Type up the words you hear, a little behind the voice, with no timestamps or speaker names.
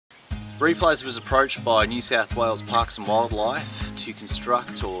Replas was approached by New South Wales Parks and Wildlife to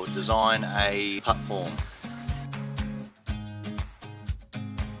construct or design a platform.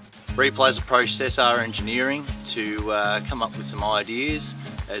 Replas approached SR Engineering to come up with some ideas,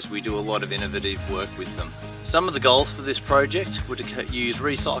 as we do a lot of innovative work with them. Some of the goals for this project were to use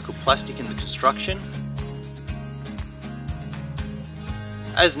recycled plastic in the construction.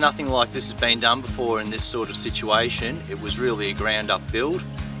 As nothing like this has been done before in this sort of situation, it was really a ground up build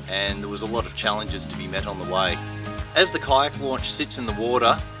and there was a lot of challenges to be met on the way. As the kayak launch sits in the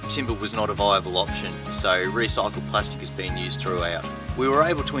water, timber was not a viable option, so recycled plastic has been used throughout. We were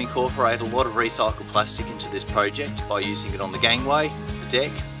able to incorporate a lot of recycled plastic into this project by using it on the gangway, the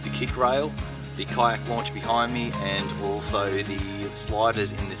deck, the kick rail, the kayak launch behind me, and also the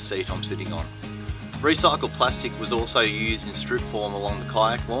sliders in this seat I'm sitting on. Recycled plastic was also used in strip form along the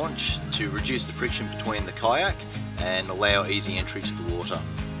kayak launch to reduce the friction between the kayak and allow easy entry to the water.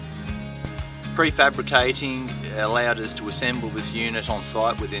 Prefabricating allowed us to assemble this unit on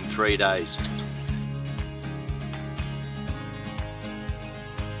site within 3 days.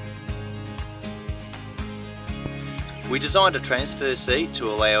 We designed a transfer seat to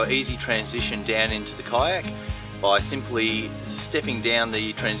allow easy transition down into the kayak by simply stepping down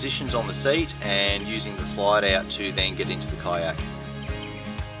the transitions on the seat and using the slide out to then get into the kayak.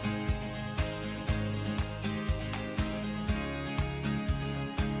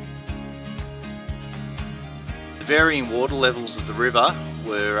 The varying water levels of the river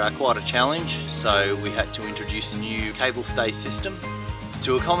were quite a challenge, so we had to introduce a new cable stay system.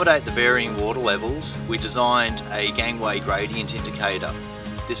 To accommodate the varying water levels, we designed a gangway gradient indicator.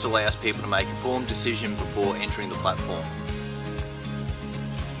 This allows people to make an informed decision before entering the platform.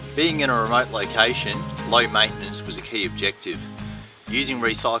 Being in a remote location, low maintenance was a key objective. Using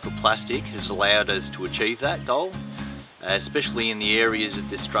recycled plastic has allowed us to achieve that goal, especially in the areas of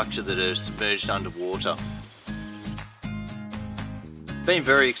this structure that are submerged underwater. It's been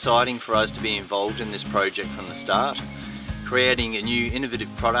very exciting for us to be involved in this project from the start, creating a new innovative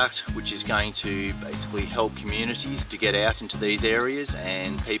product which is going to basically help communities to get out into these areas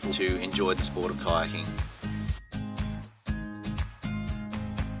and people to enjoy the sport of kayaking.